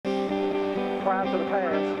5 to the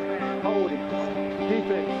pass. Hold it.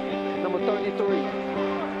 Defense. Number 33.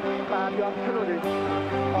 5-yard penalty.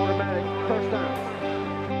 Automatic first down.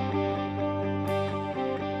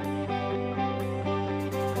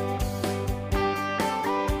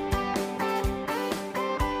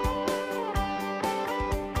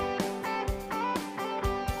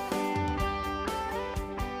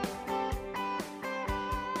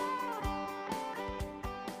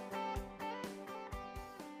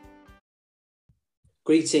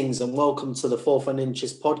 Greetings and welcome to the 4th and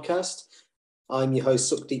Inches podcast. I'm your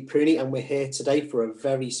host, Pereira, and we're here today for a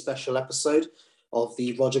very special episode of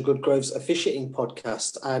the Roger Goodgroves Officiating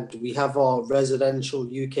podcast. And we have our residential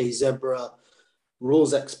UK Zebra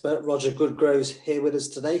rules expert, Roger Goodgroves, here with us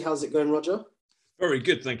today. How's it going, Roger? Very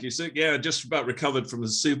good, thank you, sir. Yeah, just about recovered from the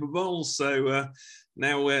Super Bowl. So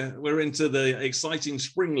now we're into the exciting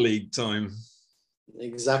Spring League time.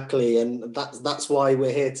 Exactly, and that's why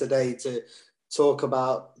we're here today to talk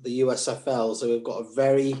about the USFL. So we've got a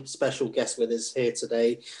very special guest with us here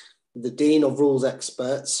today, the Dean of Rules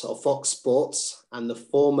Experts of Fox Sports and the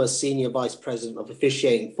former Senior Vice President of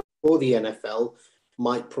Officiating for the NFL,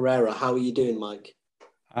 Mike Pereira. How are you doing, Mike?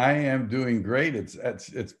 I am doing great.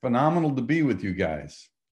 It's phenomenal to be with you guys.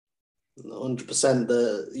 100%.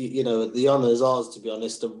 The honor is ours, to be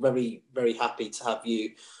honest. I'm very, very happy to have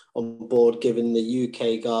you on board, giving the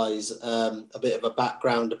UK guys a bit of a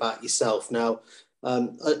background about yourself. Now,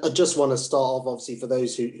 I just want to start off, obviously, for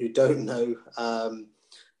those who don't know,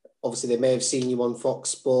 obviously they may have seen you on Fox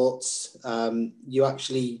Sports. You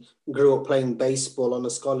actually grew up playing baseball on a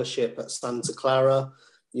scholarship at Santa Clara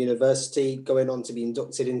University, going on to be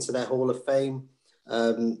inducted into their Hall of Fame.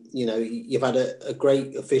 You've had a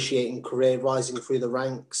great officiating career, rising through the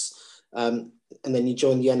ranks. And then you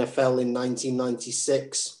joined the NFL in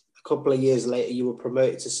 1996. A couple of years later, you were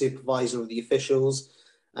promoted to supervisor of the officials.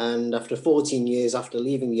 And after 14 years after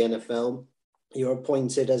leaving the NFL, you're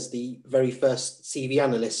appointed as the very first TV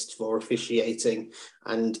analyst for officiating.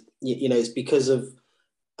 And, it's because of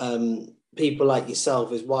people like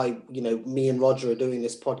yourself is why, me and Roger are doing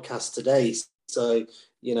this podcast today. So,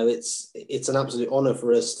 it's an absolute honor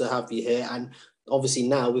for us to have you here. And obviously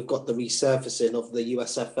now we've got the resurfacing of the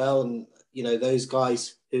USFL and, those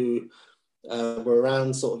guys who were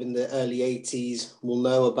around sort of in the early 80s will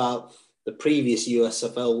know about the previous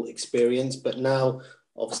USFL experience, but now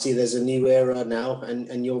obviously there's a new era now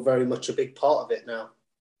and you're very much a big part of it now.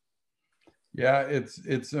 Yeah,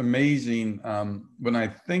 it's amazing when I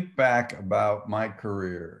think back about my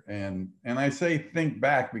career, and I say think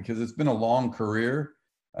back because it's been a long career.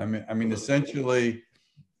 I mean, essentially,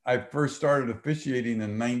 I first started officiating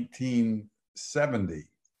in 1970.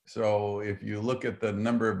 So if you look at the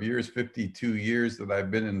number of years, 52 years that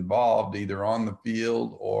I've been involved, either on the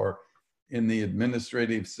field or in the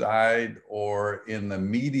administrative side or in the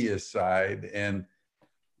media side. And,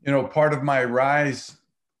 part of my rise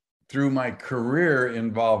through my career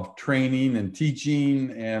involved training and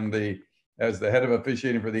teaching, and as the head of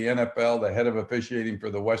officiating for the NFL, the head of officiating for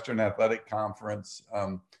the Western Athletic Conference.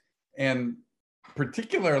 And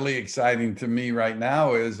particularly exciting to me right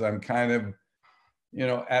now is I'm kind of,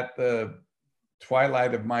 at the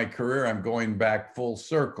twilight of my career, I'm going back full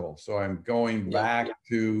circle. So I'm going back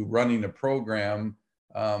to running a program,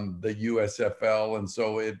 the USFL. And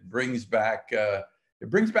so it brings back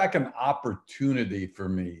an opportunity for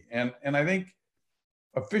me. And I think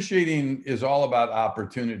officiating is all about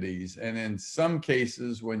opportunities. And in some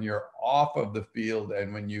cases, when you're off of the field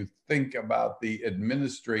and when you think about the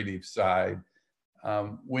administrative side,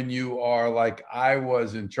 when you are like I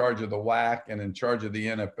was in charge of the WAC and in charge of the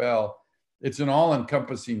NFL, it's an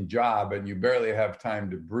all-encompassing job and you barely have time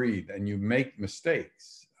to breathe and you make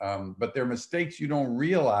mistakes. But they're mistakes you don't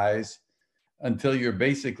realize until you're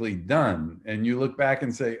basically done. And you look back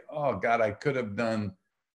and say, oh God, I could have done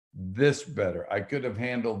this better. I could have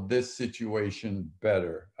handled this situation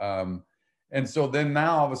better. And so then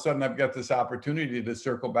now all of a sudden I've got this opportunity to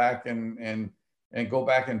circle back and go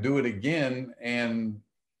back and do it again and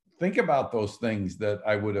think about those things that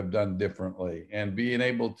I would have done differently and being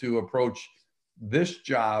able to approach this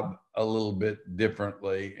job a little bit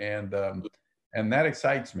differently. And that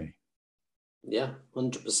excites me. Yeah,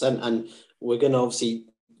 100%. And we're going to obviously,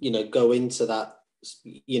 go into that,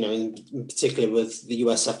 in particular with the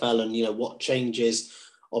USFL and, what changes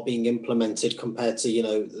are being implemented compared to,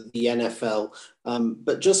 the NFL.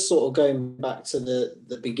 But just sort of going back to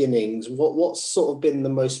the beginnings, what's sort of been the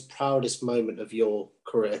most proudest moment of your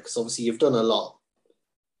career? Because obviously you've done a lot.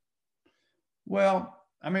 Well,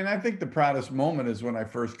 I mean, I think the proudest moment is when I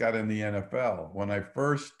first got in the NFL. When I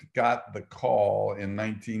first got the call in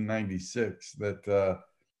 1996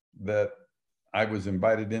 that I was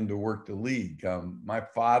invited in to work the league. My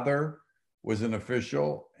father was an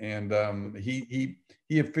official, and he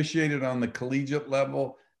officiated on the collegiate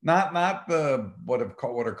level, not the what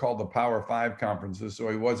are called the Power Five conferences. So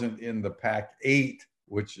he wasn't in the Pac-8,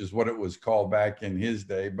 which is what it was called back in his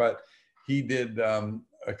day, but he did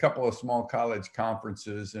a couple of small college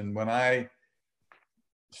conferences. And when I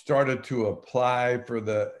started to apply for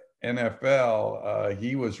the NFL,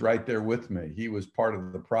 he was right there with me. He was part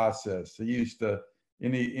of the process. He used to,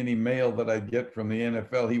 any mail that I get from the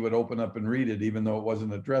NFL, he would open up and read it, even though it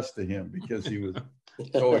wasn't addressed to him, because he was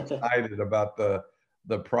so excited about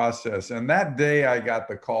the process. And that day I got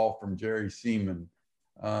the call from Jerry Seaman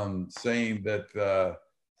saying that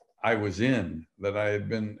I was in, that I had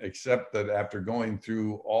been accepted after going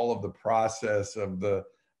through all of the process of the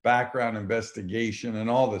background investigation and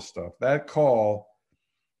all this stuff. That call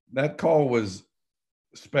was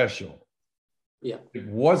special. Yeah. It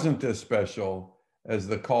wasn't as special as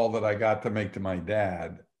the call that I got to make to my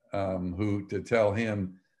dad, to tell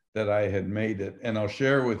him that I had made it. And I'll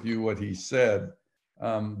share with you what he said,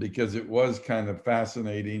 because it was kind of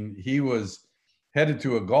fascinating. He was headed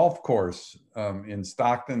to a golf course in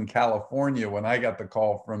Stockton, California, when I got the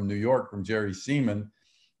call from New York from Jerry Seaman.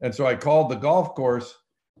 And so I called the golf course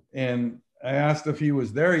and I asked if he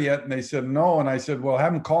was there yet, and they said no. And I said, well,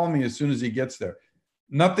 have him call me as soon as he gets there.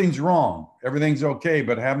 Nothing's wrong. Everything's okay,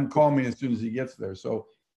 but have him call me as soon as he gets there. So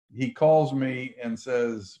he calls me and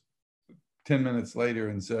says 10 minutes later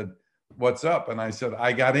and said, what's up? And I said,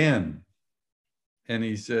 I got in. And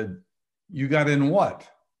he said, you got in what?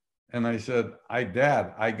 And I said,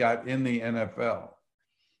 Dad, I got in the NFL.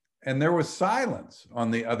 And there was silence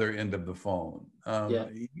on the other end of the phone.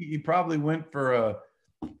 He probably went for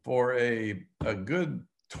a good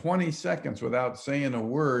 20 seconds without saying a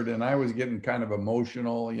word. And I was getting kind of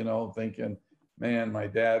emotional, thinking, man, my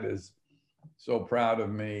dad is so proud of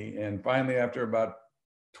me. And finally, after about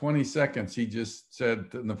 20 seconds, he just said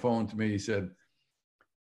on the phone to me, he said,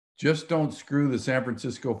 just don't screw the San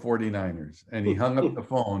Francisco 49ers. And he hung up the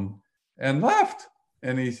phone and left.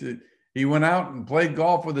 And he said, he went out and played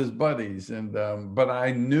golf with his buddies. And, but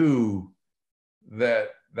I knew that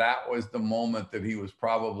was the moment that he was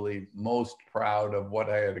probably most proud of what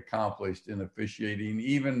I had accomplished in officiating,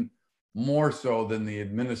 even more so than the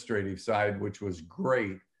administrative side, which was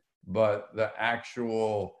great, but the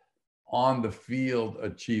actual on the field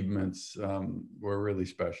achievements were really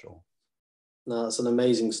special. No, it's an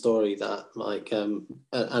amazing story, that, Mike. And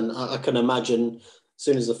I can imagine as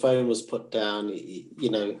soon as the phone was put down,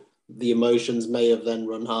 the emotions may have then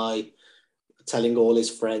run high, telling all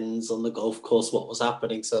his friends on the golf course what was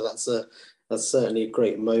happening. So that's certainly a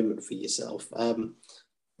great moment for yourself. The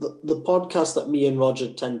podcast that me and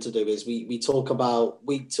Roger tend to do is we talk about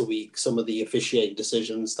week to week some of the officiating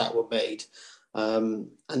decisions that were made. And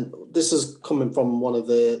this is coming from one of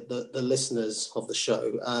the listeners of the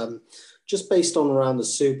show. Just based on around the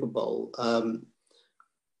Super Bowl,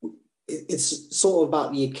 it's sort of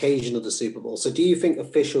about the occasion of the Super Bowl. So do you think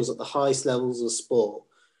officials at the highest levels of sport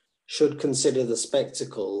should consider the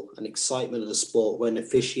spectacle and excitement of the sport when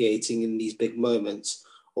officiating in these big moments,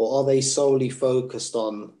 or are they solely focused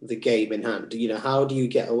on the game in hand? How do you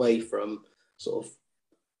get away from sort of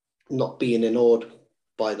not being awed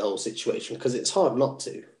by the whole situation? Because it's hard not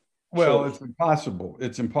to. Well, surely. it's impossible.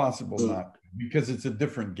 It's impossible not to, because it's a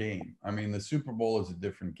different game. I mean, the Super Bowl is a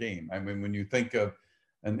different game. I mean, when you think of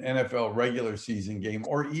an NFL regular season game,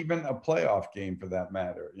 or even a playoff game for that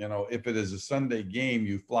matter, if it is a Sunday game,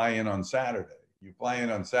 you fly in on Saturday. You fly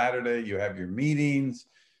in on Saturday, you have your meetings,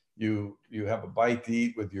 you have a bite to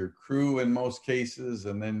eat with your crew in most cases,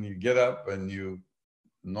 and then you get up and you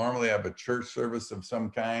normally have a church service of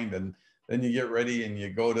some kind, and then you get ready and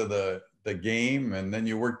you go to the game, and then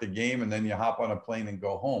you work the game, and then you hop on a plane and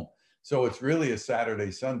go home. So it's really a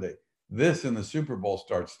Saturday, Sunday. This in the Super Bowl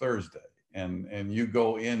starts Thursday. And you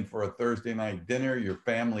go in for a Thursday night dinner, your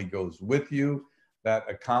family goes with you. That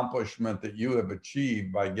accomplishment that you have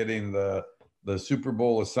achieved by getting the Super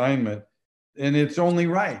Bowl assignment, and it's only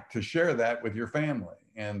right to share that with your family.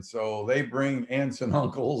 And so they bring aunts and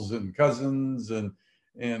uncles and cousins, and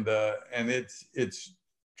it's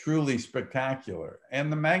truly spectacular. And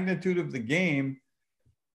the magnitude of the game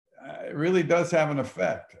it really does have an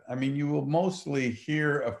effect. I mean, you will mostly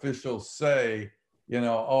hear officials say,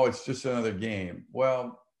 oh, it's just another game.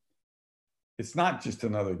 Well, it's not just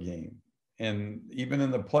another game. And even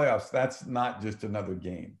in the playoffs, that's not just another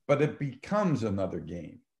game, but it becomes another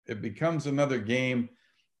game. It becomes another game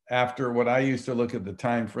after what I used to look at the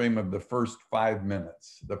time frame of the first 5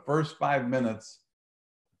 minutes. The first 5 minutes,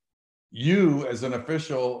 you as an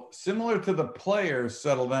official, similar to the players,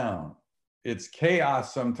 settle down. it's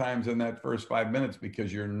chaos sometimes in that first 5 minutes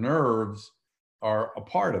because your nerves are a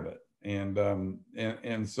part of it.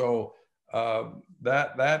 And so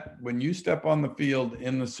that when you step on the field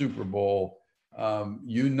in the Super Bowl,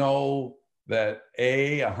 you know that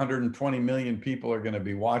 120 million people are going to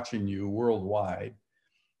be watching you worldwide.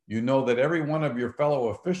 You know that every one of your fellow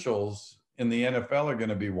officials in the NFL are going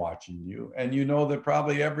to be watching you. And you know that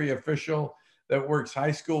probably every official that works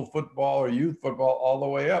high school football or youth football all the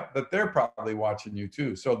way up, that they're probably watching you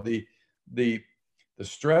too. So the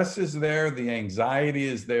stress is there, the anxiety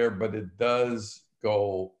is there, but it does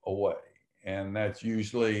go away. And that's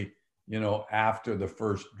usually, after the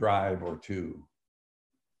first drive or two.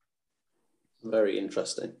 Very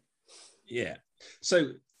interesting. Yeah.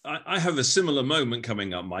 So I have a similar moment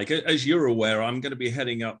coming up, Mike. As you're aware, I'm going to be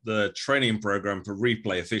heading up the training program for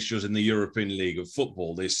replay officials in the European League of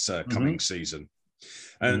Football this coming season.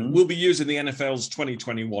 And we'll be using the NFL's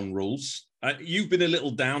 2021 rules. You've been a little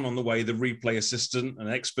down on the way the replay assistant and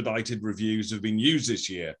expedited reviews have been used this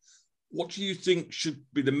year. What do you think should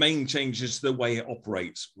be the main changes to the way it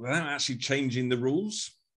operates without actually changing the rules?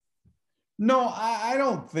 No, I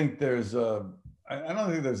don't think there's a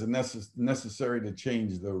necessary to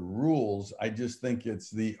change the rules. I just think it's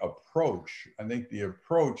the approach. I think the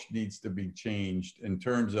approach needs to be changed in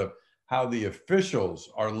terms of how the officials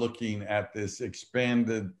are looking at this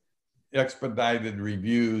expedited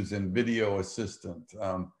reviews and video assistant.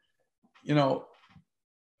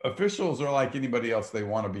 Officials are like anybody else. They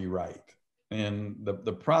want to be right. And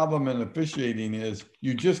the problem in officiating is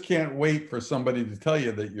you just can't wait for somebody to tell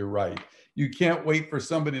you that you're right. You can't wait for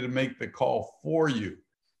somebody to make the call for you.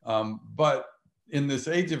 But in this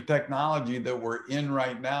age of technology that we're in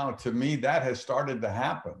right now, to me, that has started to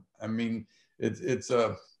happen. I mean, it's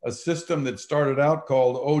a system that started out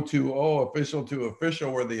called O2O, official to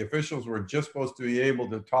official, where the officials were just supposed to be able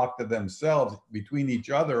to talk to themselves between each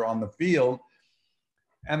other on the field.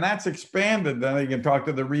 And that's expanded. Then you can talk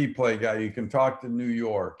to the replay guy. You can talk to New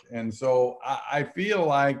York. And so I feel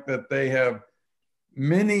like that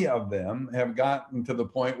many of them have gotten to the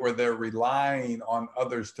point where they're relying on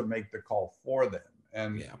others to make the call for them.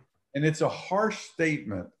 And it's a harsh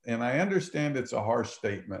statement. And I understand it's a harsh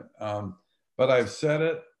statement. But I've said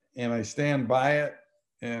it and I stand by it.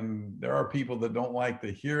 And there are people that don't like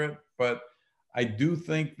to hear it. But I do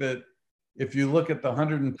think that if you look at the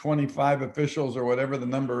 125 officials or whatever the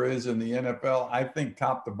number is in the NFL, I think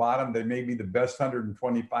top to bottom, they may be the best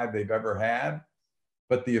 125 they've ever had,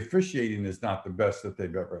 but the officiating is not the best that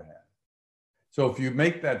they've ever had. So if you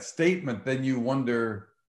make that statement, then you wonder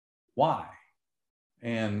why.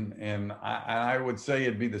 And I would say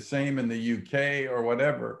it'd be the same in the UK or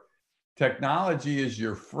whatever. Technology is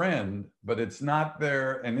your friend, but it's not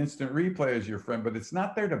there. An instant replay is your friend, but it's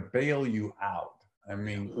not there to bail you out. I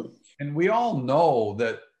mean, and we all know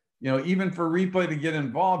that, even for replay to get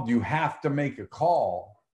involved, you have to make a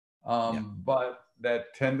call. But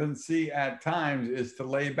that tendency at times is to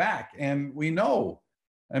lay back. And we know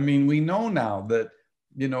now that,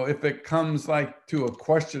 if it comes like to a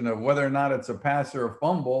question of whether or not it's a pass or a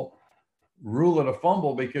fumble, rule it a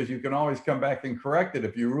fumble, because you can always come back and correct it.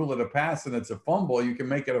 If you rule it a pass and it's a fumble, you can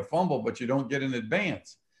make it a fumble, but you don't get an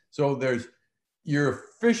advance. So you're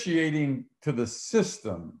officiating to the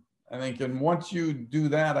system, I think. And once you do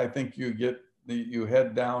that, I think you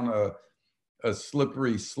head down a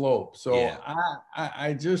slippery slope. So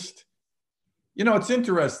I just, it's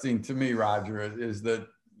interesting to me, Roger, is that,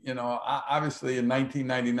 obviously in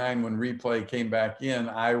 1999, when replay came back in,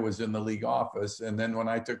 I was in the league office. And then when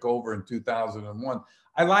I took over in 2001,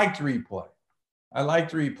 I liked replay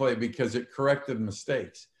because it corrected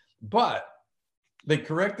mistakes. But they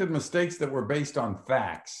corrected mistakes that were based on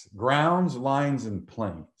facts, grounds, lines, and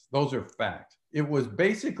planes. Those are facts. It was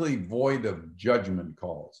basically void of judgment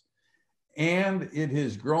calls. And it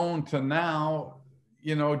has grown to now,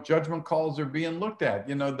 judgment calls are being looked at.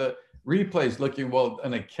 The replays looking, well,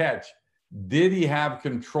 in a catch, did he have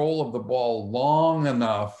control of the ball long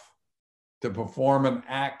enough to perform an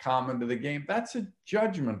act common to the game? That's a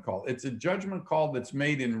judgment call. It's a judgment call that's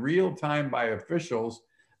made in real time by officials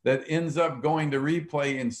that ends up going to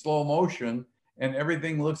replay in slow motion, and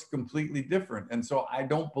everything looks completely different. And so I just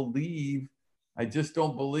don't believe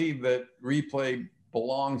that replay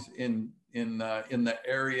belongs in the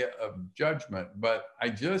area of judgment. But I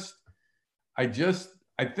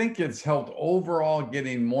think it's helped overall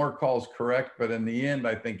getting more calls correct, but in the end,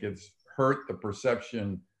 I think it's hurt the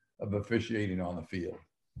perception of officiating on the field.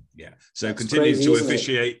 Yeah. So That's continue crazy, to isn't it?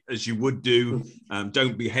 officiate as you would do.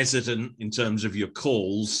 Don't be hesitant in terms of your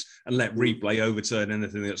calls, and let replay overturn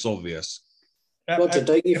anything that's obvious. Roger,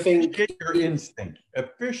 don't you think? Appreciate your instinct.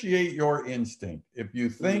 Appreciate your instinct. If you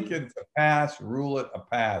think it's a pass, rule it a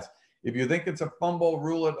pass. If you think it's a fumble,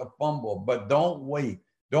 rule it a fumble. But don't wait.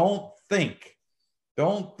 Don't think.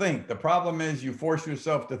 Don't think. The problem is you force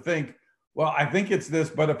yourself to think, well, I think it's this,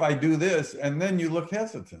 but if I do this, and then you look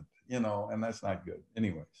hesitant, and that's not good.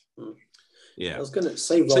 Anyways. Yeah. I was going to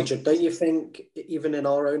say, Roger, don't you think even in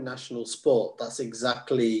our own national sport, that's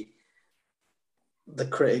exactly the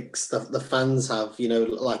critics, the fans have,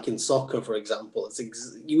 like in soccer, for example,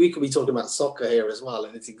 we could be talking about soccer here as well,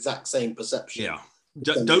 and it's exact same perception. Yeah.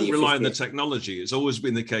 Don't rely on the technology. It's always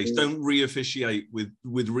been the case. Don't re-officiate with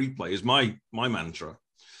replay is my mantra.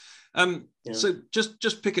 So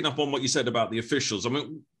just picking up on what you said about the officials, I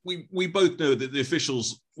mean, we both know that the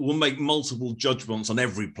officials will make multiple judgments on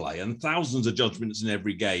every play and thousands of judgments in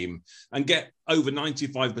every game and get over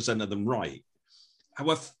 95% of them right.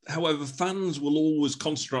 However, fans will always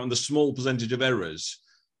concentrate on the small percentage of errors.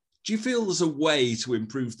 Do you feel there's a way to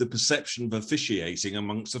improve the perception of officiating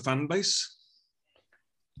amongst the fan base?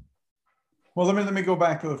 Well, let me go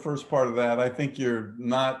back to the first part of that. I think you're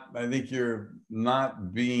not giving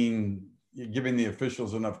the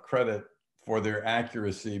officials enough credit for their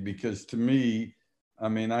accuracy, because to me, I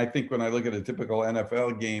mean, I think when I look at a typical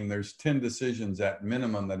NFL game, there's 10 decisions at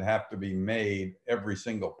minimum that have to be made every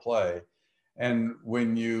single play. And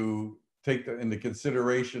when you take into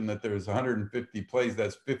consideration that there's 150 plays,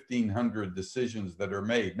 that's 1,500 decisions that are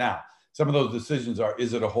made. Now, some of those decisions are,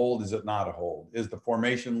 is it a hold? Is it not a hold? Is the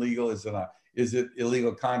formation legal? Is it not? Is it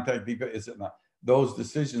illegal contact? Is it not? Those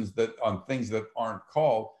decisions that on things that aren't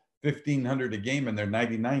called, 1,500 a game, and they're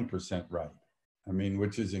 99% right. I mean,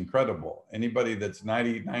 which is incredible. Anybody that's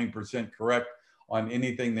 99% correct on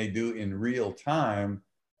anything they do in real time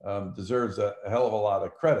deserves a hell of a lot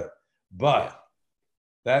of credit. But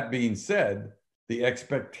that being said, the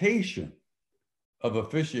expectation of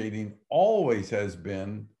officiating always has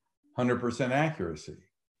been 100% accuracy.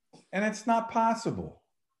 And it's not possible.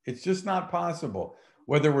 It's just not possible.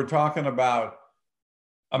 Whether we're talking about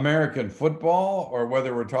American football or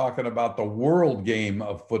whether we're talking about the world game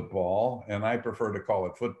of football, and I prefer to call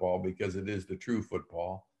it football because it is the true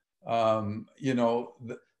football,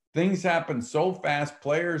 things happen so fast.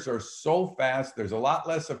 Players are so fast. There's a lot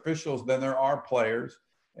less officials than there are players.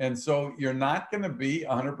 And so you're not going to be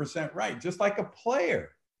 100% right. Just like a player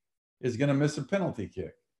is going to miss a penalty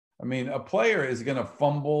kick. I mean, a player is going to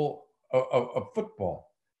fumble a football.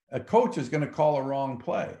 A coach is going to call a wrong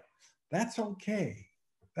play. That's okay.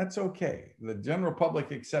 That's okay. The general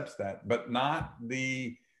public accepts that, but not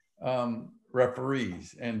the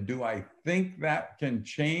referees. And do I think that can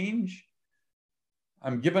change?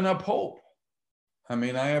 I'm giving up hope. I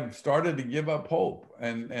mean, I have started to give up hope.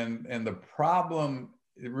 And the problem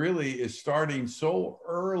really is starting so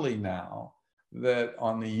early now that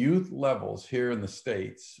on the youth levels here in the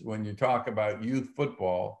States, when you talk about youth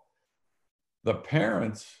football, the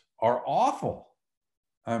parents are awful.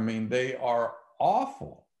 I mean, they are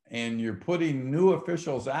awful. And you're putting new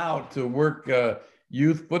officials out to work a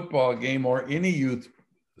youth football game or any youth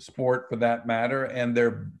sport for that matter. And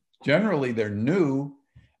they're new.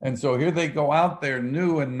 And so here they go out there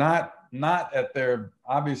new and not at their,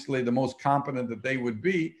 obviously the most competent that they would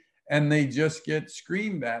be. And they just get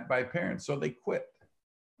screamed at by parents. So they quit.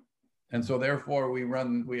 And so therefore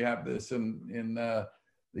we have this in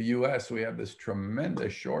the US, we have this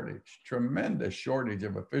tremendous shortage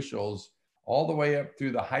of officials all the way up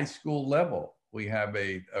through the high school level. We have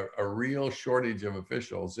a real shortage of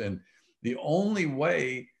officials. And the only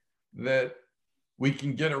way that we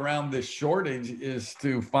can get around this shortage is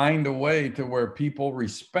to find a way to where people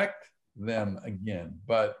respect them again.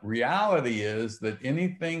 But reality is that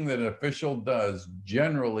anything that an official does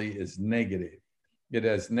generally is negative. It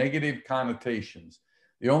has negative connotations.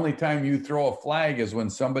 The only time you throw a flag is when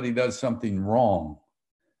somebody does something wrong.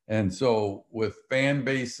 And so with fan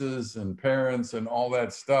bases and parents and all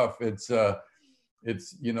that stuff, it's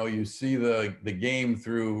you see the game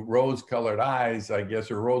through rose-colored eyes, I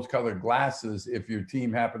guess, or rose-colored glasses if your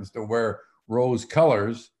team happens to wear rose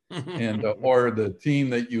colors, and or the team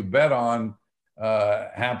that you bet on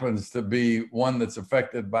happens to be one that's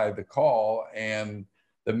affected by the call, and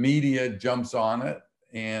the media jumps on it,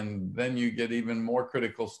 and then you get even more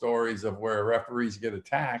critical stories of where referees get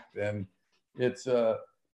attacked, and it's a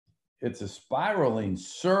spiraling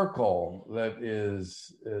circle that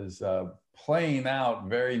is playing out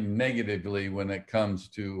very negatively when it comes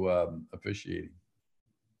to officiating.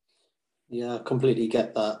 Yeah, I completely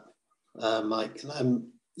get that, Mike. And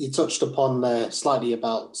you touched upon there slightly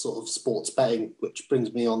about sort of sports betting, which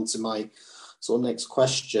brings me on to my sort of next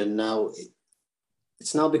question. Now,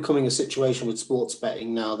 it's now becoming a situation with sports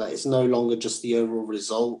betting now that it's no longer just the overall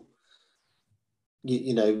result,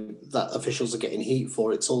 you know, that officials are getting heat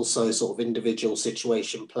for. It's also sort of individual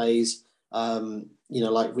situation plays. You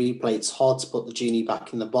know, like replay, it's hard to put the genie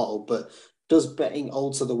back in the bottle, but does betting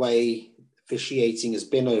alter the way officiating has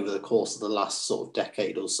been over the course of the last sort of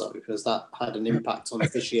decade or so? Has that had an impact on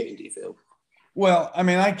officiating, do you feel? Well, I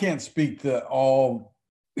mean, I can't speak to all,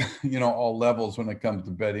 you know, all levels when it comes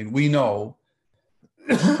to betting. We know,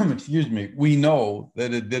 excuse me, we know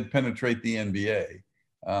that it did penetrate the NBA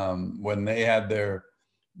when they had their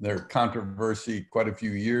controversy quite a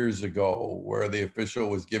few years ago, where the official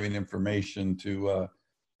was giving information to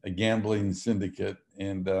a gambling syndicate,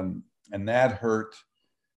 and that hurt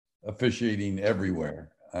officiating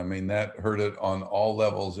everywhere. I mean, that hurt it on all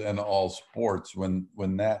levels and all sports when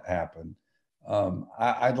that happened.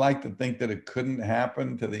 I'd like to think that it couldn't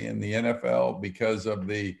happen in the NFL because of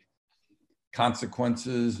the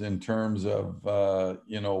consequences in terms of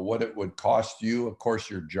you know, what it would cost you, of course,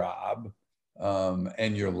 your job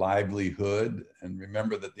and your livelihood. And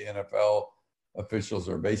remember that the NFL officials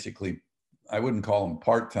are basically, I wouldn't call them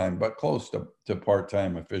part-time, but close to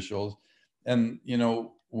part-time officials. And you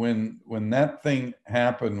know, when that thing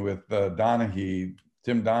happened with Tim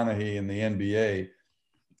Donaghy in the NBA,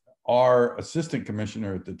 our assistant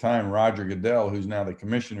commissioner at the time, Roger Goodell, who's now the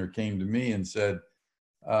commissioner, came to me and said,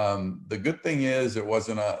 the good thing is it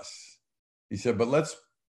wasn't us. He said, but let's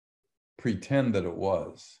pretend that it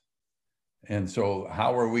was. And so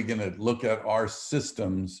how are we going to look at our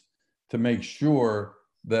systems to make sure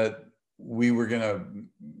that we were going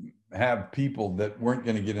to have people that weren't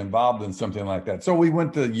going to get involved in something like that? So we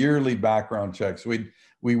went to yearly background checks.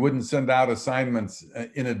 We wouldn't send out assignments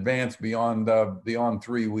in advance beyond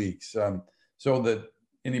 3 weeks, so that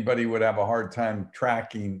anybody would have a hard time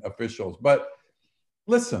tracking officials. But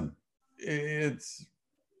listen, it's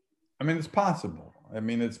possible. I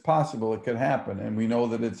mean, it's possible it could happen. And we know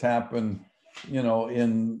that it's happened, you know,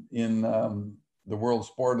 in the world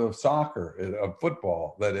sport of soccer, of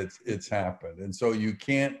football, that it's happened. And so you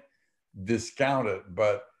can't discount it.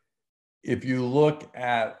 But if you look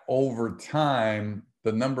at over time,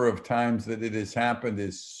 the number of times that it has happened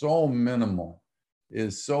is so minimal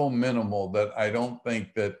that I don't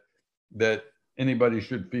think that anybody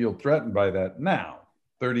should feel threatened by that. Now,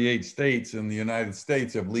 38 states in the United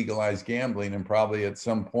States have legalized gambling, and probably at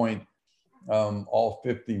some point all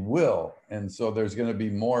 50 will. And so there's going to be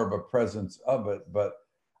more of a presence of it. But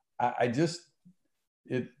I just,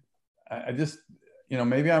 you know,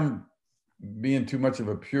 maybe I'm being too much of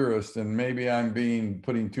a purist, and maybe I'm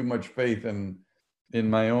putting too much faith in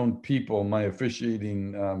my own people, my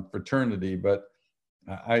officiating fraternity. But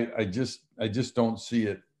I just don't see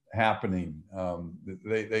it happening.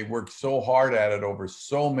 They worked so hard at it over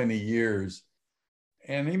so many years.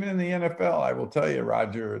 And even in the NFL, I will tell you,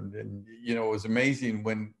 Roger, and you know, it was amazing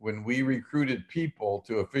when we recruited people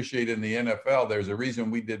to officiate in the NFL. There's a reason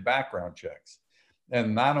we did background checks.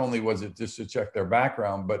 And not only was it just to check their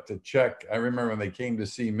background, but to check, I remember when they came to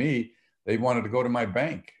see me, they wanted to go to my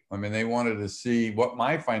bank. I mean, they wanted to see what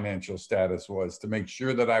my financial status was, to make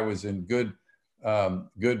sure that I was in good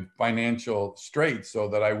financial straits, so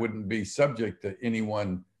that I wouldn't be subject to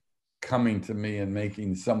anyone coming to me and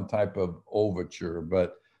making some type of overture.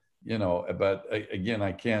 But, you know, again,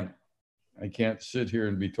 I can't sit here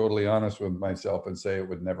and be totally honest with myself and say it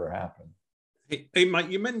would never happen. Hey, Mike,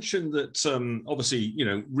 you mentioned that obviously, you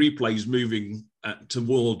know, replays moving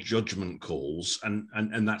toward judgment calls,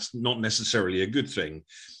 and that's not necessarily a good thing.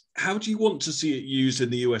 How do you want to see it used in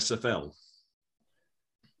the USFL?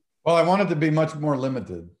 Well, I want it to be much more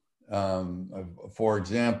limited. For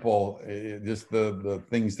example, just the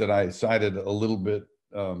things that I cited a little bit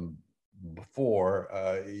before,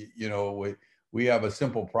 you know, we have a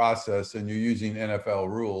simple process, and you're using NFL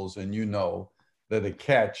rules, and you know that a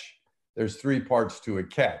catch, there's 3 parts to a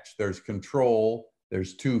catch. There's control,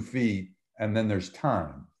 there's 2 feet, and then there's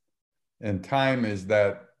time. And time is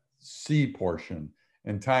that C portion,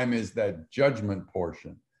 and time is that judgment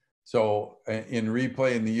portion. So in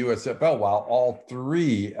replay in the USFL, while all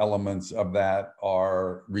 3 elements of that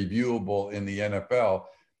are reviewable in the NFL,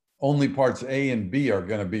 only parts A and B are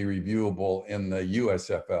going to be reviewable in the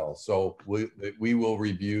USFL. So we will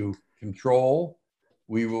review control,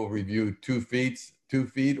 we will review 2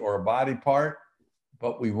 feet or a body part,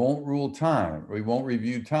 but we won't rule time. We won't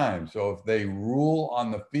review time. So if they rule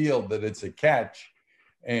on the field that it's a catch,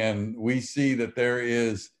 and we see that there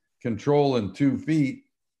is control in 2 feet,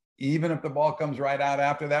 even if the ball comes right out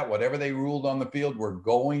after that, whatever they ruled on the field, we're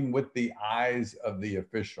going with the eyes of the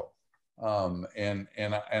official. And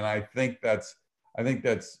I think that's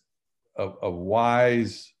a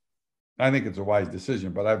wise, I think it's a wise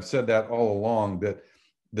decision, but I've said that all along,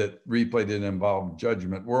 that replay didn't involve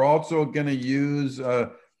judgment. We're also going to use,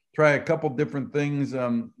 try a couple different things.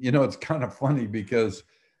 It's kind of funny because,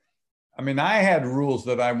 I mean, I had rules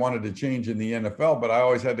that I wanted to change in the NFL, but I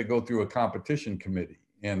always had to go through a competition committee.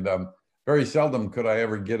 And very seldom could I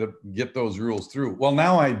ever get those rules through. Well,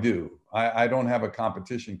 now I do. I don't have a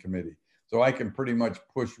competition committee, so I can pretty much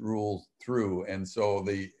push rules through. And so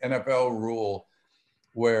the NFL rule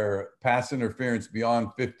where pass interference beyond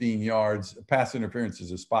 15 yards, pass interference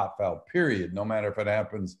is a spot foul, period, no matter if it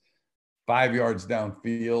happens 5 yards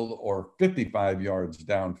downfield or 55 yards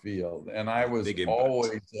downfield. And I was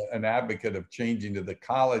always an advocate of changing to the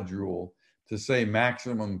college rule to say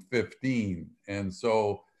maximum 15. And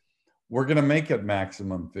so we're going to make it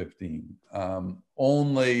maximum 15.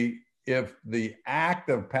 Only if the act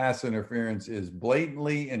of pass interference is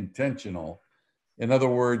blatantly intentional. In other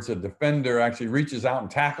words, a defender actually reaches out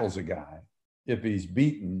and tackles a guy if he's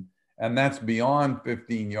beaten, and that's beyond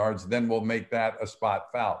 15 yards, then we'll make that a spot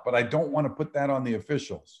foul. But I don't want to put that on the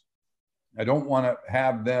officials. I don't want to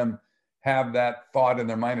have them have that thought in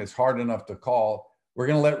their mind. It's hard enough to call. We're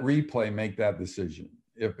going to let replay make that decision.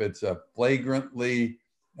 If it's a flagrantly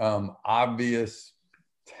obvious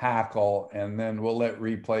tackle, and then we'll let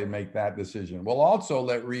replay make that decision. We'll also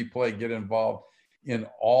let replay get involved in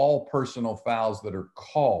all personal fouls that are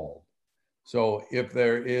called. So if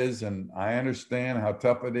there is, and I understand how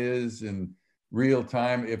tough it is in real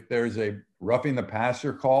time, if there's a roughing the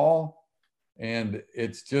passer call and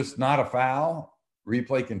it's just not a foul,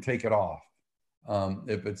 replay can take it off.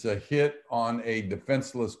 If it's a hit on a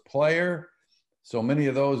defenseless player, so many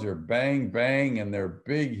of those are bang, bang, and they're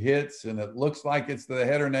big hits, and it looks like it's the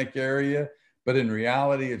head or neck area, but in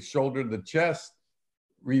reality, it's shoulder to the chest,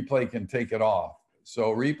 replay can take it off.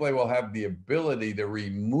 So replay will have the ability to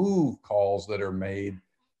remove calls that are made,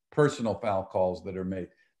 personal foul calls that are made.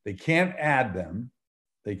 They can't add them.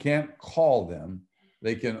 They can't call them.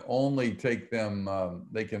 They can only take them.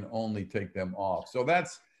 They can only take them off. So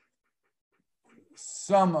that's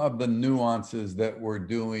some of the nuances that we're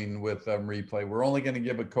doing with replay. We're only going to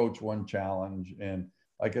give a coach one challenge. And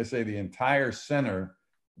like I say, the entire center,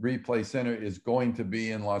 replay center, is going to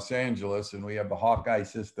be in Los Angeles. And we have the Hawkeye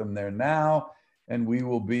system there now. And we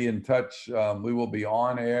will be in touch. We will be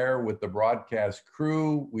on air with the broadcast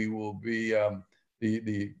crew. We will be,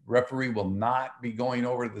 the referee will not be going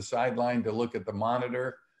over to the sideline to look at the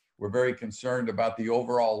monitor. We're very concerned about the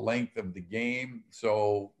overall length of the game.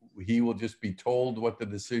 So he will just be told what the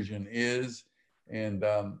decision is. And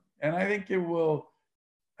I think it will,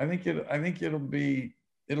 I think it'll be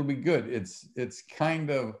good. It's kind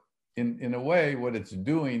of, in a way, what it's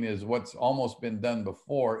doing is what's almost been done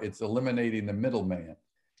before. It's eliminating the middleman.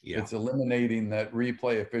 Yeah. It's eliminating that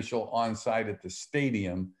replay official on site at the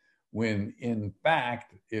stadium, when in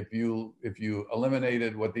fact, if you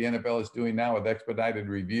eliminated what the NFL is doing now with expedited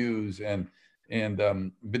reviews and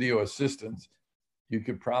video assistance, you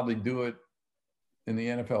could probably do it in the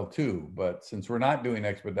NFL too. But since we're not doing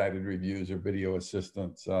expedited reviews or video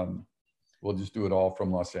assistance, we'll just do it all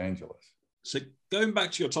from Los Angeles. So going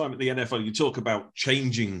back to your time at the NFL, you talk about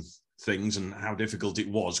changing things and how difficult it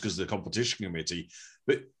was because of the competition committee,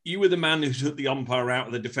 but you were the man who took the umpire out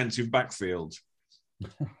of the defensive backfield.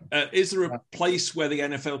 Is there a place where the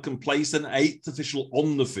NFL can place an eighth official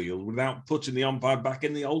on the field without putting the umpire back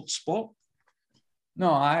in the old spot?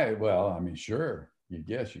 No, sure.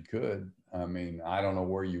 Yes, you could. I mean, I don't know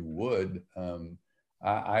where you would.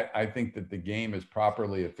 I think that the game is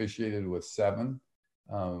properly officiated with 7.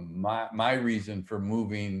 My reason for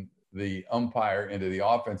moving the umpire into the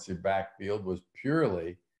offensive backfield was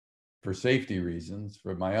purely for safety reasons,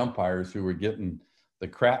 for my umpires who were getting the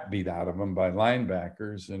crap beat out of them by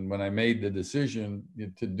linebackers. And when I made the decision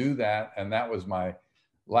to do that, and that was my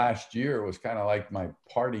last year, it was kind of like my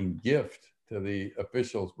parting gift to the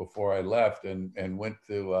officials before I left and went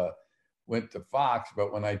to Fox.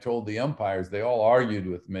 But when I told the umpires, they all argued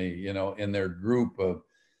with me, in their group of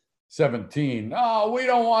 17. No, we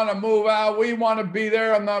don't want to move out. We want to be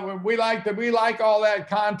there. We like all that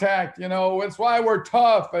contact. It's why we're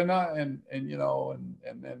tough. And then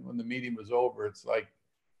when the meeting was over, it's like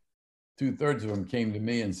 2/3 of them came to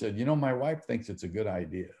me and said, my wife thinks it's a good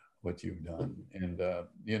idea what you've done. And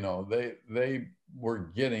they were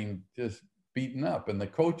getting just beaten up. And the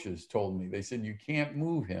coaches told me, they said, you can't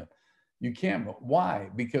move him. You can't.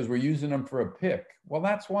 Why? Because we're using him for a pick. Well,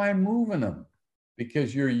 that's why I'm moving him.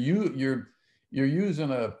 Because you're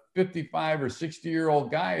using a 55 or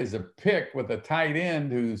 60-year-old guy as a pick with a tight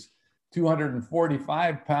end who's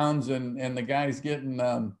 245 pounds, and the guy's getting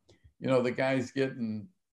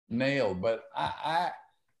nailed, but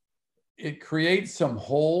it creates some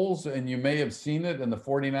holes, and you may have seen it in the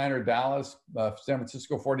San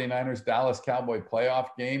Francisco 49ers Dallas Cowboy playoff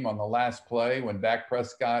game on the last play when Dak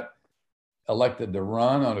Prescott elected to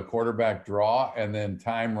run on a quarterback draw, and then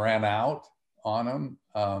time ran out on him.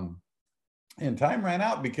 And time ran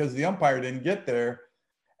out because the umpire didn't get there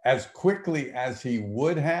as quickly as he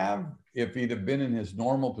would have if he'd have been in his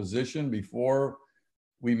normal position before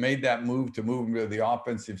we made that move to move him to the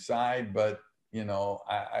offensive side. But, you know,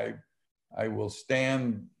 I will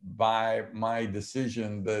stand by my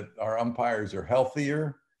decision that our umpires are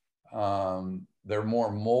healthier. They're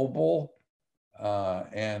more mobile,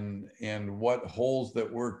 and what holes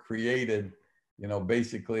that were created, you know,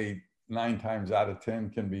 basically 9 times out of 10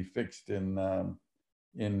 can be fixed in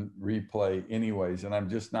replay anyways. And I'm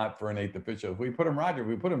just not for an 8th official. If we put him, Roger, if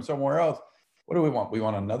we put him somewhere else, what do we want? We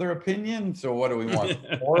want another opinion. So what do we want?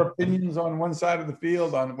 More opinions on one side of the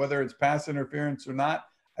field on whether it's pass interference or not.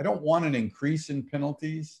 I don't want an increase in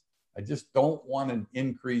penalties. I just don't want an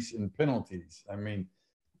increase in penalties. I mean,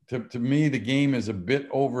 to me, the game is a bit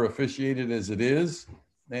over officiated as it is.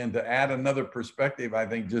 And to add another perspective, I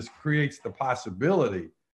think just creates the possibility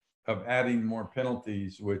of adding more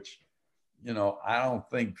penalties, which, you know, I don't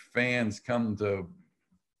think fans come to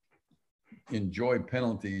enjoy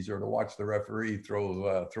penalties or to watch the referee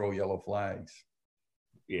throw yellow flags.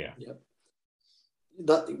 Yeah. Yep.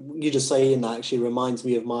 That you just saying that actually reminds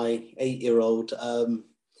me of my 8-year-old.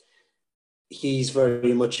 He's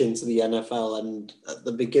very much into the NFL, and at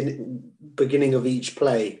the beginning of each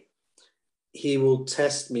play, he will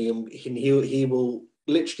test me, and he will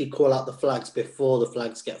literally call out the flags before the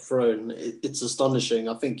flags get thrown. It's astonishing.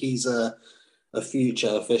 I think he's a future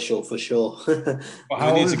official for sure.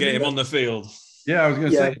 Well, we need to get him on the field. Yeah, I was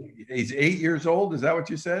going to say, he's 8 years old. Is that what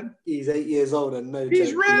you said? He's 8 years old, and no,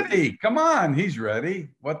 he's ready. Come on, he's ready.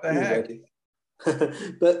 What the heck?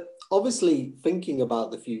 But obviously, thinking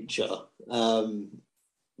about the future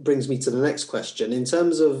brings me to the next question. In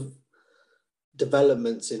terms of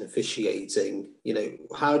developments in officiating, you know,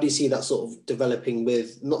 how do you see that sort of developing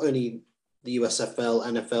with not only the USFL,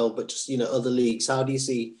 NFL, but just, you know, other leagues? How do you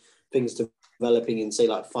see things developing in, say,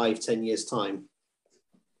 like 5-10 years time?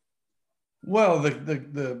 Well,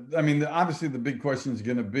 I mean, obviously the big question is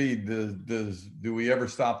going to be, do we ever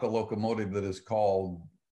stop the locomotive that is called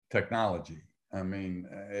technology? I mean,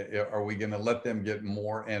 are we going to let them get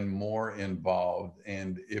more and more involved?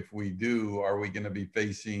 And if we do, are we going to be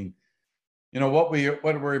facing, you know, what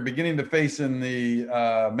we're beginning to face in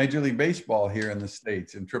the Major League Baseball here in the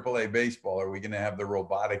States, in AAA baseball? Are we going to have the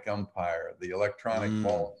robotic umpire, the electronic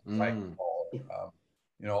ball, strike ball?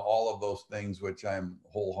 You know, all of those things, which I'm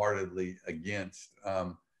wholeheartedly against.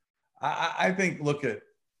 I think, look at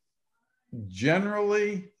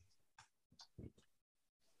generally,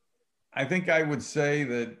 I think I would say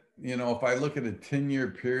that, you know, if I look at a 10-year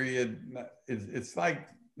period, it's like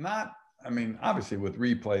not, I mean, obviously with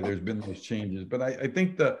replay, there's been those changes, but I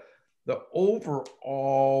think the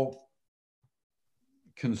overall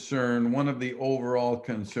concern, one of the overall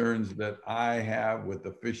concerns that I have with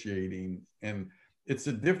officiating, and it's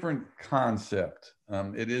a different concept.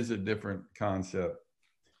 It is a different concept,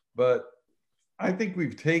 but I think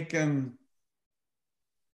we've taken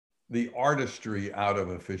the artistry out of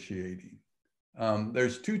officiating.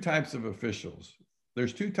 There's 2 types of officials.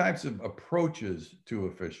 There's 2 types of approaches to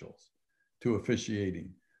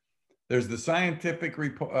officiating. There's the scientific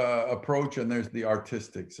approach, and there's the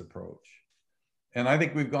artistics approach. And I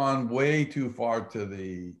think we've gone way too far to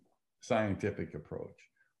the scientific approach,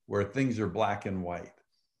 where things are black and white,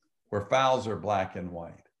 where fouls are black and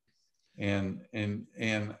white. And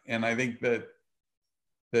I think that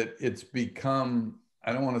it's become,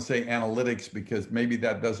 I don't want to say analytics, because maybe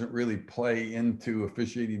that doesn't really play into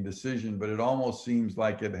officiating decision, but it almost seems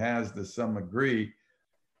like it has to some degree.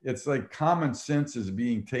 It's like common sense is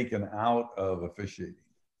being taken out of officiating.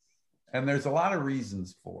 And there's a lot of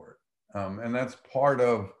reasons for it. And that's part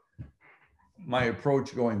of my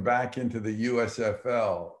approach going back into the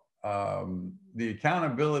USFL. The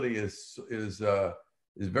accountability is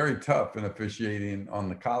very tough in officiating on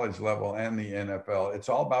the college level and the NFL. It's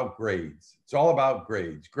all about grades. It's all about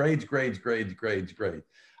grades. Grades.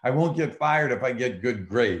 I won't get fired if I get good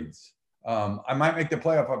grades. I might make the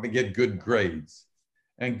playoff if I get good grades.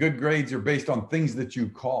 And good grades are based on things that you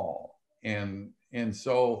call. And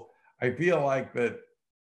so I feel like that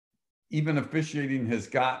even officiating has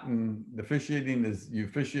gotten, officiating is you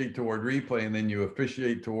officiate toward replay, and then you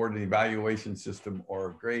officiate toward an evaluation system or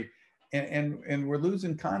a grade. And we're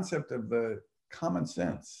losing concept of the common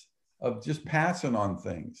sense of just passing on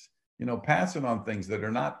things. passing on things that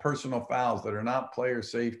are not personal fouls, that are not player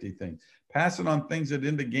safety things, passing on things that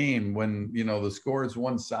in the game when, the score is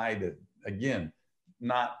one-sided, again,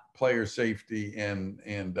 not player safety and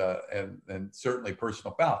certainly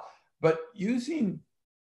personal foul, but using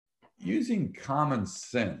common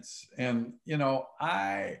sense. And,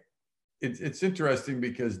 it's interesting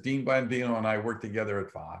because Dean Blandino and I work together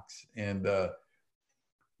at Fox, and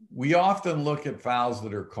we often look at fouls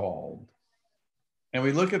that are called. And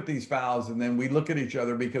we look at these fouls, and then we look at each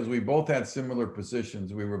other because we both had similar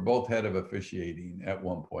positions. We were both head of officiating at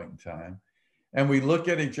one point in time. And we look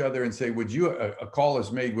at each other and say, a call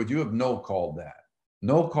is made, would you have no called that?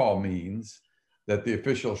 No call means that the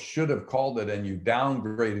official should have called it and you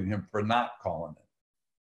downgraded him for not calling it.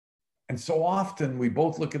 And so often we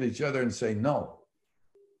both look at each other and say no.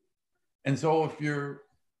 And so if you're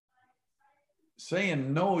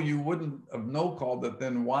saying no, you wouldn't have no called it,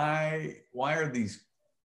 then why are these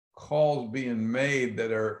calls being made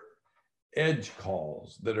that are edge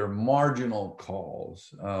calls, that are marginal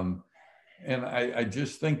calls? And I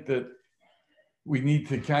just think that we need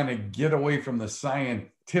to kind of get away from the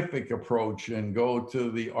scientific approach and go to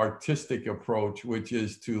the artistic approach, which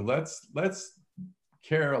is to let's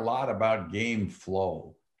care a lot about game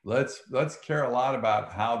flow. Let's care a lot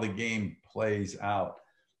about how the game plays out.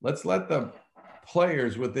 Let's let the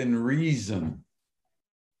players within reason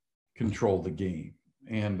control the game.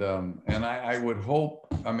 And I would hope,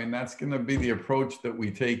 that's going to be the approach that we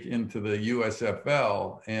take into the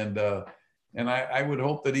USFL. And I would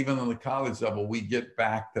hope that even on the college level, we get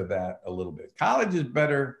back to that a little bit. College is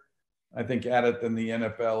better, I think, at it than the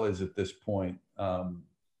NFL is at this point.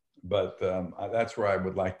 But that's where I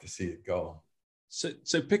would like to see it go.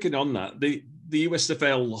 So picking on that, the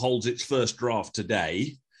USFL holds its first draft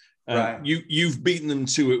today. Right. You've beaten them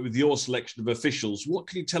to it with your selection of officials. What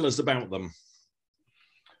can you tell us about them?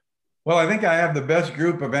 Well, I think I have the best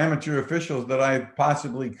group of amateur officials that I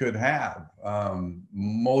possibly could have.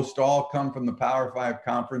 Most all come from the Power 5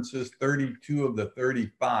 conferences. 32 of the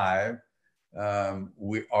 35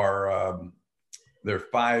 there's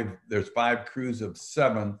 5 crews of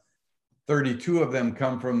 7. 32 of them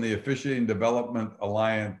come from the Officiating Development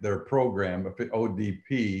Alliance, their program,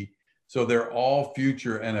 ODP. So they're all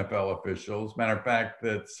future NFL officials. Matter of fact,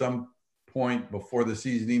 at some point before the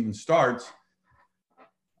season even starts,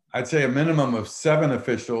 I'd say a minimum of 7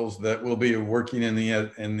 officials that will be working in the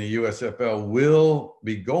USFL will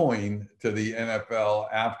be going to the NFL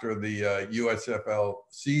after the USFL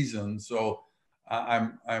season. So I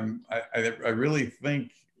really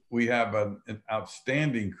think we have an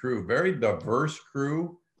outstanding crew, very diverse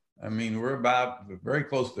crew. We're about very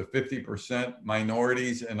close to 50%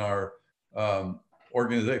 minorities in our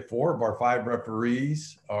organization. 4 of our 5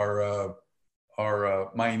 referees are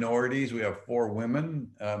minorities. We have 4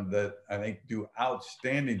 women that I think do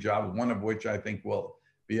outstanding jobs, one of which I think will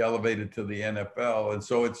be elevated to the NFL. And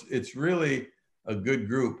so it's really a good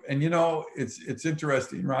group. And it's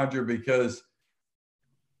interesting, Roger, because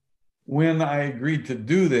when I agreed to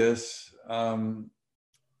do this, the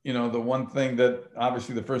one thing that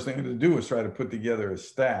obviously the first thing to do was try to put together a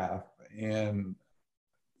staff. And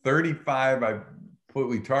 35,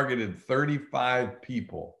 we targeted 35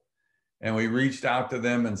 people. And we reached out to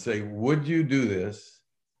them and say, would you do this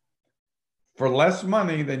for less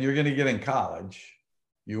money than you're going to get in college?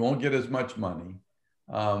 You won't get as much money.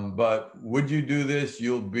 But would you do this?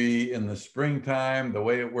 You'll be in the springtime. The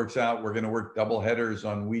way it works out, we're going to work double headers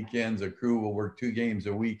on weekends. A crew will work 2 games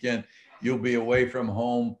a weekend. You'll be away from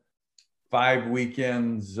home 5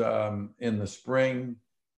 weekends in the spring.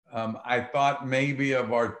 I thought maybe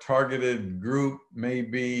of our targeted group,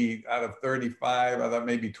 maybe out of 35, I thought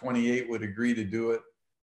maybe 28 would agree to do it.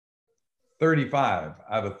 35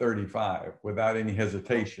 out of 35, without any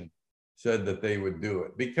hesitation, said that they would do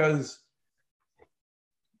it because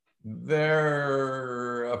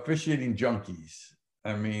they're officiating junkies.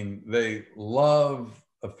 They love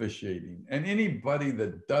officiating, and anybody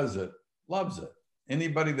that does it loves it.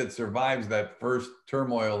 Anybody that survives that first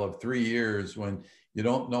turmoil of 3 years when you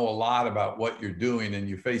don't know a lot about what you're doing and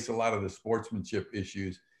you face a lot of the sportsmanship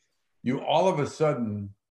issues, you all of a sudden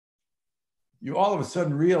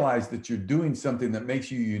realize that you're doing something that makes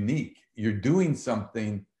you unique. You're doing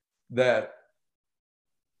something that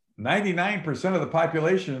 99% of the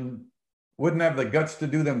population wouldn't have the guts to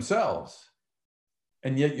do themselves.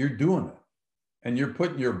 And yet you're doing it. And you're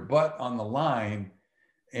putting your butt on the line.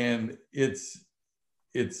 And it's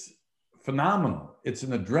phenomenal. It's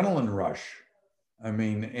an adrenaline rush.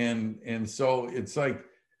 And so it's like,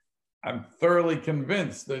 I'm thoroughly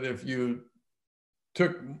convinced that if you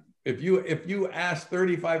took if you ask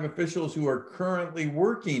 35 officials who are currently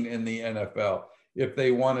working in the NFL if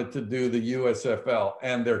they wanted to do the USFL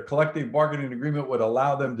and their collective bargaining agreement would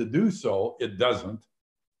allow them to do so, it doesn't,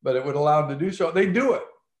 but it would allow them to do so, they do it.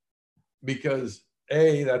 Because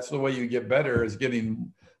A, that's the way you get better, is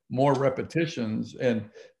getting more repetitions, and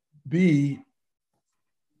B,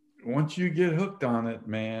 once you get hooked on it,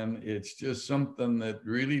 man, it's just something that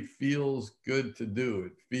really feels good to do.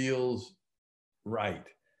 It feels right.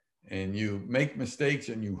 And you make mistakes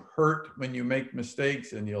and you hurt when you make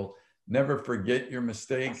mistakes, and you'll never forget your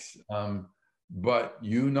mistakes. But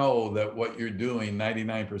you know that what you're doing,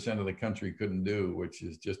 99% of the country couldn't do, which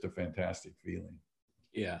is just a fantastic feeling.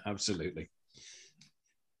 Yeah, absolutely.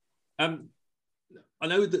 I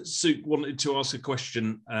know that Suk wanted to ask a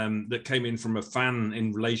question that came in from a fan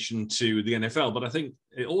in relation to the NFL, but I think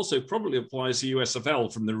it also probably applies to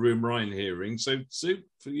USFL from the rumor I'm hearing. So, Suk,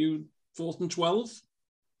 for you, 4th and 12?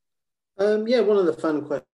 Yeah, one of the fan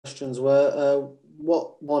questions were,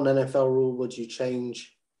 what one NFL rule would you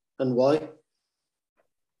change and why?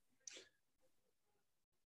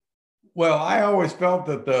 Well, I always felt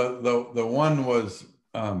that the one was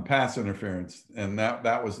pass interference, and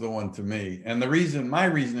that was the one to me. And my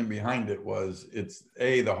reasoning behind it was, it's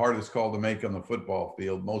A, the hardest call to make on the football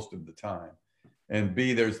field most of the time, and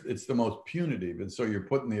B, it's the most punitive, and so you're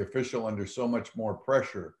putting the official under so much more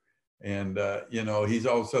pressure. And he's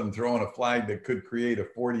all of a sudden throwing a flag that could create a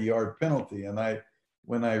 40-yard penalty. And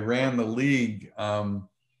when I ran the league, I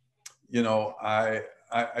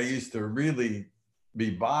used to really be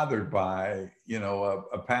bothered by,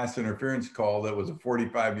 a pass interference call that was a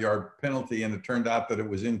 45-yard penalty, and it turned out that it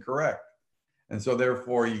was incorrect. And so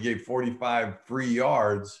therefore you gave 45 free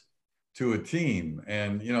yards to a team,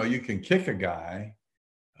 and, you can kick a guy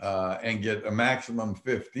and get a maximum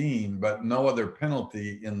 15, but no other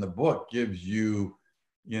penalty in the book gives you,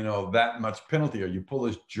 that much penalty. Or you pull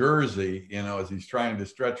his jersey, as he's trying to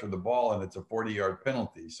stretch for the ball, and it's a 40-yard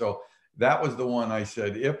penalty. So that was the one I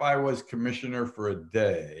said, if I was commissioner for a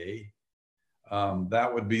day, that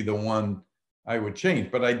would be the one I would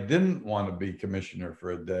change. But I didn't want to be commissioner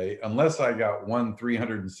for a day unless I got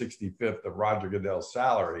 1/365th of Roger Goodell's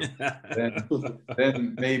salary.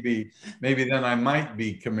 then maybe then I might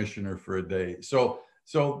be commissioner for a day. So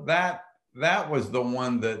that was the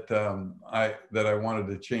one that I wanted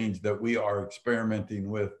to change, that we are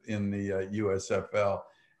experimenting with in the USFL,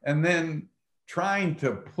 and then trying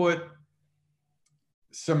to put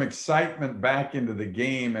some excitement back into the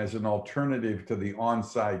game as an alternative to the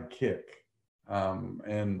onside kick.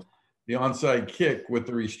 And the onside kick, with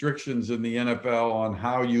the restrictions in the NFL on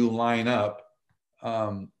how you line up,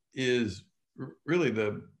 is really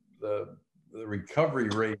the recovery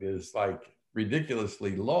rate is like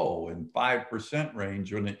ridiculously low, in 5%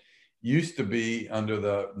 range, when it used to be under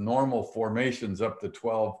the normal formations up to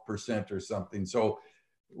 12% or something. So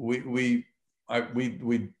we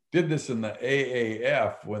did this in the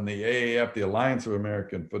AAF, when the AAF, the Alliance of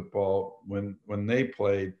American Football, when they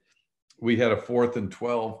played, we had a 4th and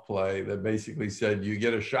 12 play that basically said, you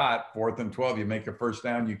get a shot, 4th and 12, you make a first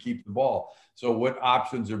down, you keep the ball. So what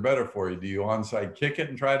options are better for you? Do you onside kick it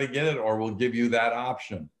and try to get it, or we'll give you that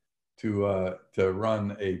option to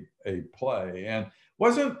run a play? And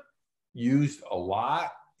wasn't used a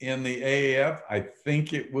lot in the AAF. I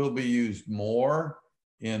think it will be used more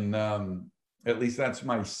in, at least that's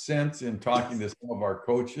my sense in talking to some of our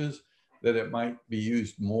coaches, that it might be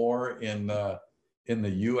used more in the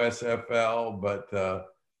USFL. But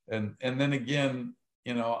and then again,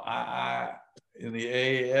 I in the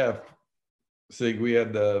AAF, Sig, we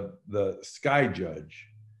had the sky judge,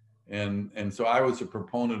 and so I was a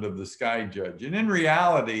proponent of the sky judge. And in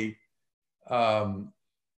reality,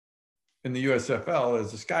 in the USFL,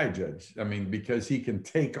 as a sky judge, I mean, because he can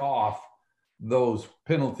take off those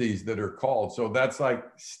penalties that are called. So that's like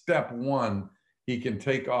step one. He can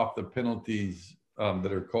take off the penalties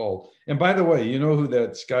that are called. And by the way, you know who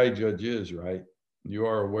that sky judge is, right? You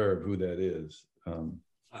are aware of who that is.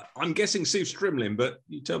 I'm guessing Steve Strimlin, but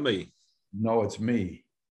you tell me. No, it's me.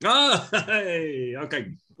 Ah, hey,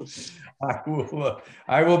 okay.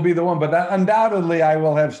 I will be the one, but undoubtedly I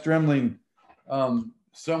will have Strimling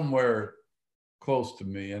somewhere close to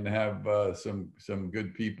me, and have some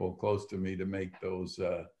good people close to me to make those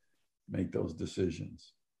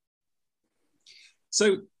decisions.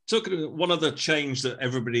 So, talking one other change that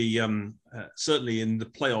everybody, certainly in the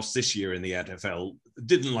playoffs this year in the NFL,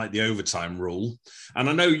 didn't like the overtime rule, and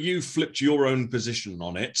I know you flipped your own position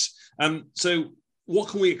on it. So, what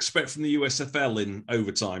can we expect from the USFL in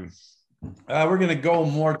overtime? We're going to go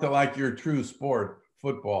more to like your true sport,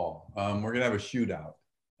 football. We're going to have a shootout.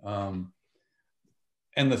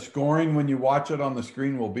 And the scoring, when you watch it on the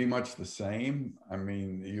screen, will be much the same. I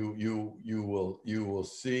mean, you will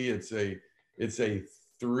see it's a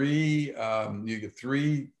three, you get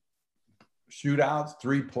three shootouts,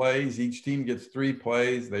 3 plays. Each team gets 3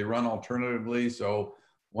 plays. They run alternatively. So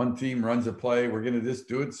one team runs a play. We're going to just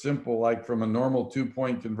do it simple, like from a normal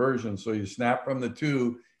 2-point conversion. So you snap from the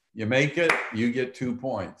 2, you make it, you get 2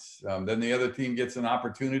 points. Then the other team gets an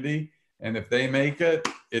opportunity. And if they make it,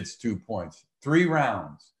 it's 2 points. 3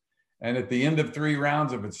 rounds. And at the end of 3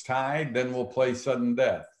 rounds, if it's tied, then we'll play sudden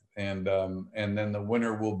death. And then the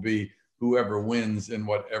winner will be whoever wins in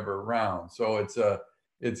whatever round. So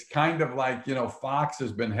it's kind of like, you know, Fox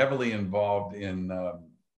has been heavily involved in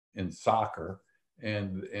soccer,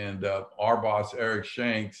 and our boss Eric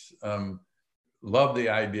Shanks loved the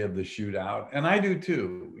idea of the shootout, and I do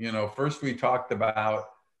too. You know, first we talked about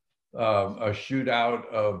a shootout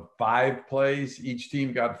of 5 plays. Each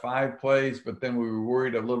team got 5 plays, but then we were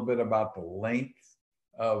worried a little bit about the length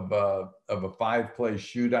of a 5-play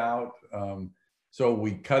shootout. So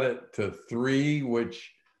we cut it to 3,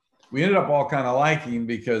 which we ended up all kind of liking,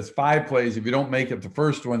 because 5 plays, if you don't make it the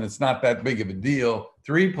first one, it's not that big of a deal.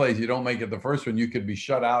 3 plays, you don't make it the first one, you could be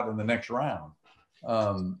shut out in the next round.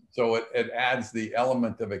 So it adds the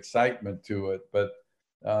element of excitement to it. But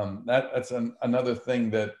that's another thing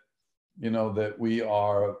that, you know, that we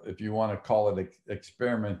are, if you want to call it,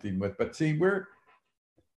 experimenting with. But see,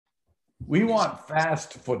 we want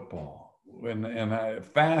fast football.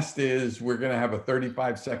 Fast is, we're going to have a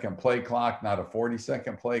 35-second play clock, not a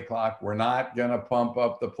 40-second play clock. We're not going to pump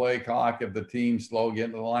up the play clock if the team's slow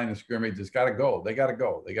getting to the line of scrimmage. It's got to go. They got to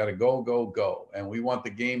go. They got to go. And we want the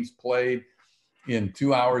games played in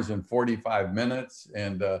 2 hours and 45 minutes.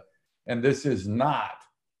 And this is not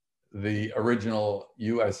the original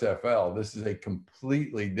USFL. This is a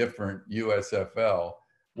completely different USFL,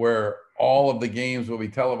 where all of the games will be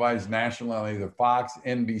televised nationally on either Fox,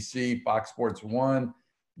 NBC, Fox Sports 1,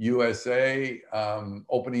 USA,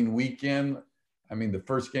 opening weekend. I mean, the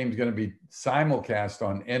first game is going to be simulcast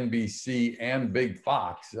on NBC and Big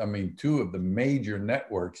Fox. I mean, 2 of the major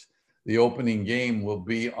networks. The opening game will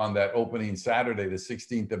be on that opening Saturday, the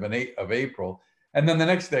 16th of April. And then the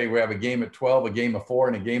next day we have a game at 12, a game at 4,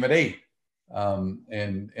 and a game at 8.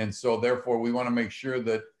 And so therefore we want to make sure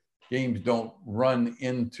that games don't run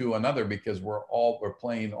into another, because we're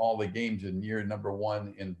playing all the games in year number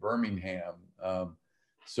 1 in Birmingham.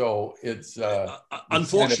 So it's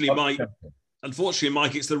unfortunately, Mike,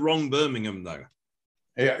 it's the wrong Birmingham though.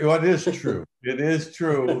 Yeah, well, it is true. It is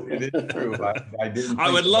true. I didn't.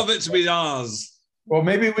 I would love it to be ours. Well,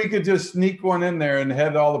 maybe we could just sneak one in there and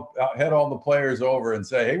head all the players over and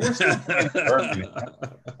say, "Hey, we're still playing Birmingham."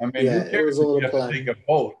 I mean, Yeah, who cares if you have to take a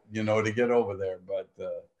boat, you know, to get over there? But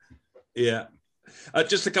yeah,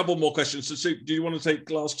 just a couple more questions. So, do you want to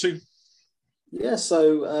take last 2? Yeah.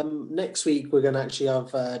 So next week we're going to actually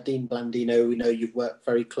have Dean Blandino. We know you've worked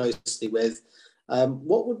very closely with.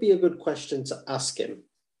 What would be a good question to ask him?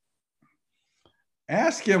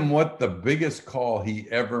 Ask him what the biggest call he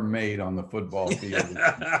ever made on the football field.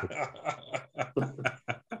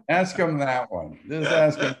 Ask him that one. Just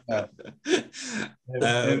ask him that.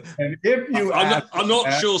 And if you I'm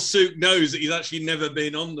not sure Suk knows that he's actually never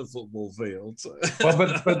been on the football field.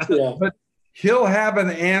 Well, but he'll have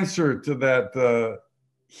an answer to that.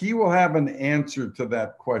 He will have an answer to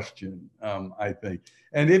that question, I think.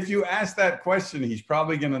 And if you ask that question, he's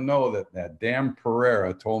probably going to know that damn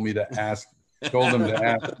Pereira told him to ask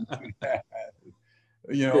that.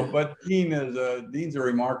 You know, but Dean's a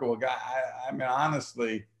remarkable guy. I mean,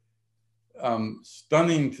 honestly,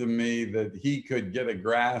 stunning to me that he could get a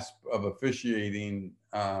grasp of officiating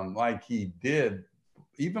like he did,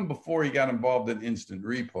 even before he got involved in instant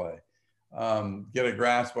replay. Get a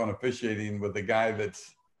grasp on officiating with a guy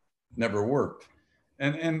that's never worked.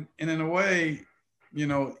 And in a way, you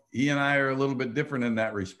know, he and I are a little bit different in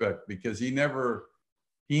that respect, because he never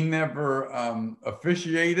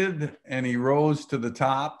officiated, and he rose to the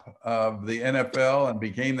top of the NFL and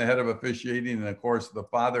became the head of officiating, and of course the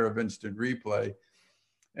father of instant replay.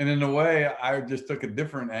 And in a way, I just took a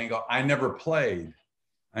different angle. I never played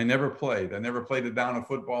a down of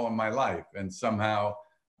football in my life, and somehow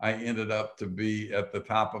I ended up to be at the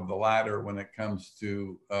top of the ladder when it comes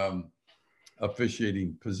to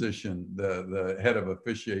officiating position, the head of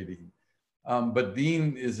officiating. But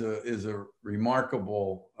Dean is a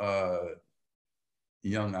remarkable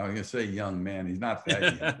young, I was going to say young man. He's not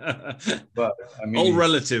that young, but I mean, all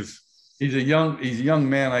relative. He's a young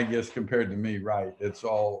man, I guess, compared to me, right? It's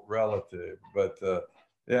all relative. But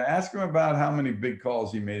yeah, ask him about how many big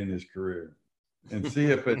calls he made in his career, and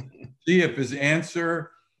see if his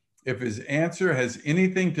answer if his answer has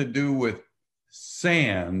anything to do with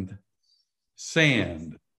sand,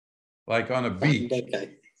 like on a beach,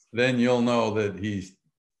 Okay. then you'll know that he's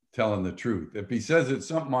telling the truth. If he says it's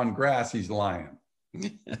something on grass, he's lying.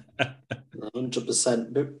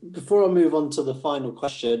 100%. Before I move on to the final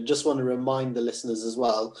question, just want to remind the listeners as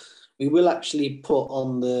well, we will actually put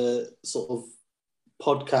on the sort of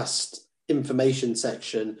podcast information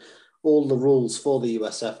section all the rules for the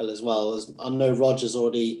USFL as well. As I know Roger's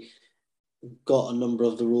already got a number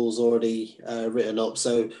of the rules already written up,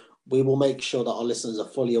 so we will make sure that our listeners are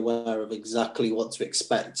fully aware of exactly what to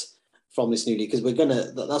expect from this new league,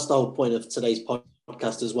 because that's the whole point of today's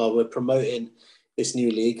podcast as well. We're promoting this new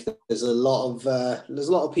league. There's a lot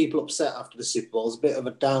of people upset after the Super Bowl. It's a bit of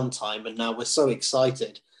a downtime, and now we're so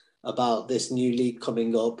excited about this new league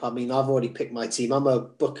coming up. I mean, I've already picked my team. I'm a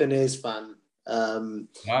Buccaneers fan.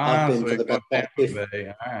 I've been so for the best. All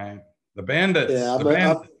right, the Bandits. Yeah, the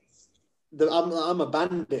Bandits. I'm a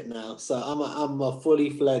bandit now, so I'm a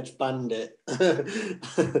fully fledged bandit.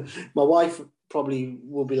 My wife probably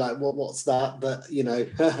will be like, "What's that?" But you know,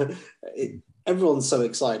 everyone's so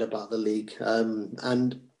excited about the league.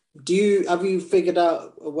 And have you figured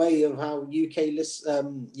out a way of how a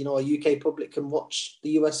UK public can watch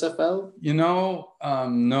the USFL? No. I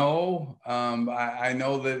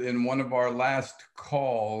know that in one of our last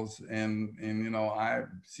calls, and I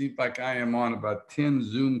seem like I am on about 10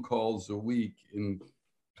 Zoom calls a week in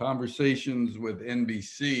conversations with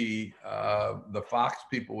NBC, the Fox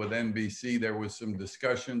people with NBC. There was some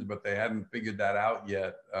discussions, but they hadn't figured that out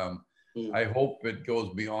yet. I hope it goes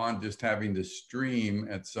beyond just having to stream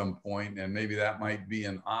at some point, and maybe that might be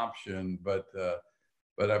an option. But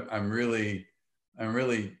I'm really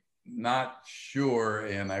not sure,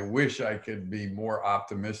 and I wish I could be more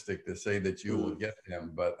optimistic to say that you will get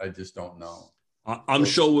him, but I just don't know. I'm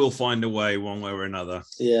sure we'll find a way, one way or another.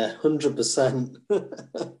 Yeah, 100%.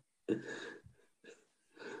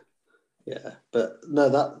 Yeah, but no,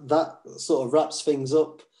 that sort of wraps things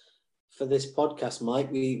up for this podcast,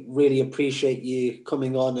 Mike. We really appreciate you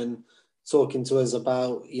coming on and talking to us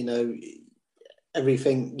about,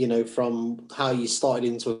 everything, from how you started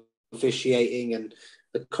into officiating and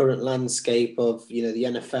the current landscape of, the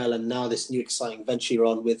NFL, and now this new exciting venture you're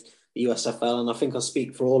on with the USFL. And I think I'll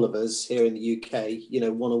speak for all of us here in the UK,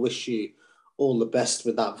 want to wish you all the best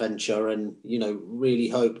with that venture, and, really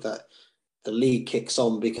hope that the league kicks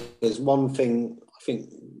on, because one thing I think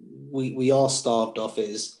we are starved of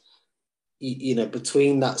is,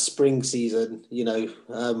 between that spring season,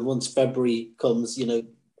 once February comes,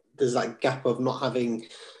 there's that gap of not having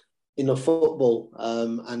enough football.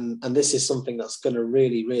 And this is something that's going to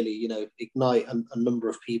really, really, ignite a number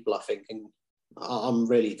of people, I think. And I'm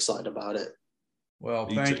really excited about it. Well,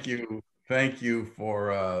 thank you. Thank you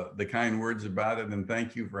for the kind words about it. And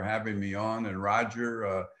thank you for having me on. And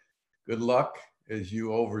Roger, good luck as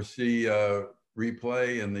you oversee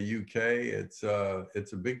replay in the UK. It's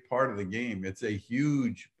a big part of the game. It's a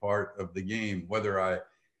huge part of the game, whether I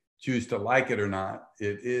choose to like it or not.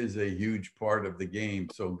 It is a huge part of the game.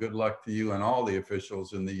 So good luck to you and all the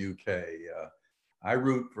officials in the UK. I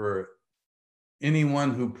root for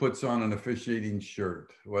anyone who puts on an officiating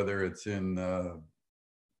shirt, whether it's in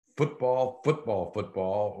football,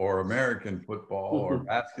 or American football, or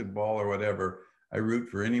basketball, or whatever. I root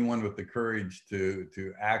for anyone with the courage to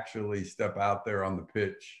actually step out there on the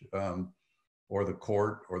pitch, or the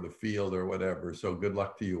court, or the field, or whatever. So good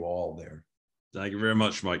luck to you all there. Thank you very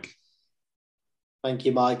much, Mike. Thank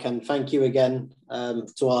you, Mike. And thank you again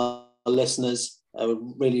to our listeners. I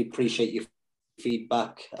really appreciate your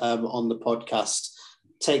feedback on the podcast.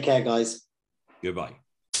 Take care, guys. Goodbye.